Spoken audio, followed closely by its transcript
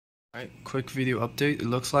Alright, quick video update. It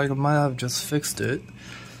looks like I might have just fixed it.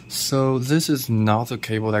 So this is not the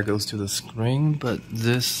cable that goes to the screen, but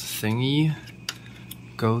this thingy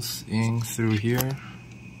goes in through here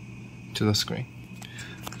to the screen.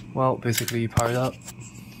 Well, basically you power it up.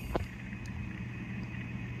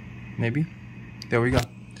 Maybe? There we go.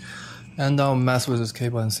 And I'll mess with this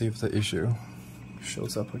cable and see if the issue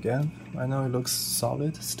shows up again. Right now it looks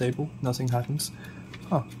solid, stable, nothing happens.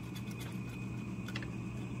 Huh.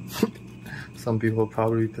 Some people are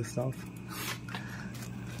probably pissed off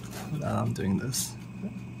that I'm doing this.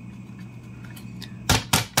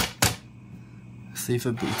 See if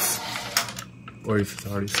it boots, or if it's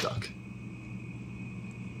already stuck.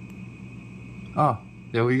 Ah,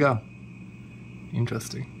 there we go.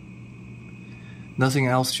 Interesting. Nothing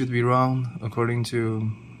else should be wrong according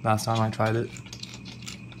to last time I tried it.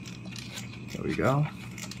 There we go.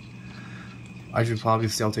 I should probably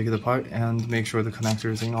still take it apart and make sure the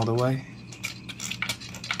connector is in all the way.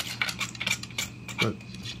 But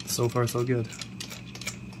so far so good.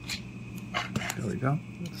 There we go.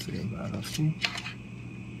 Let's see if that helps you.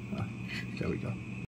 There we go.